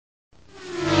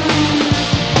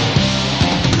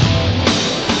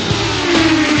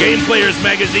Game Players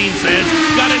magazine says,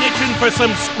 got an itching for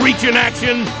some screeching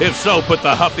action? If so, put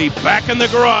the Huffy back in the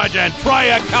garage and try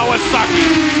a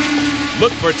Kawasaki.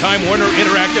 Look for Time Warner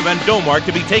Interactive and Domark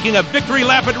to be taking a victory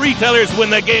lap at retailers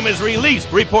when the game is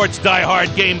released, reports Die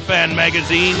Hard Game Fan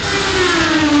magazine.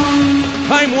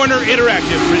 Time Warner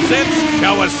Interactive presents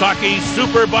Kawasaki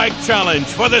Superbike Challenge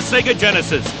for the Sega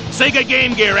Genesis, Sega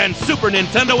Game Gear, and Super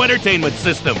Nintendo Entertainment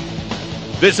System.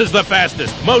 This is the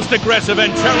fastest, most aggressive,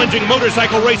 and challenging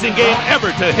motorcycle racing game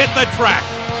ever to hit the track.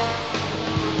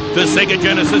 The Sega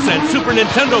Genesis and Super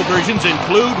Nintendo versions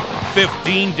include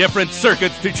 15 different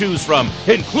circuits to choose from,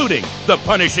 including the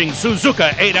punishing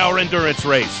Suzuka 8-hour endurance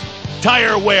race,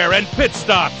 tire wear and pit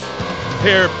stops,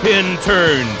 hairpin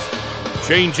turns,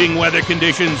 changing weather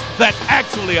conditions that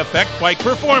actually affect bike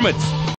performance,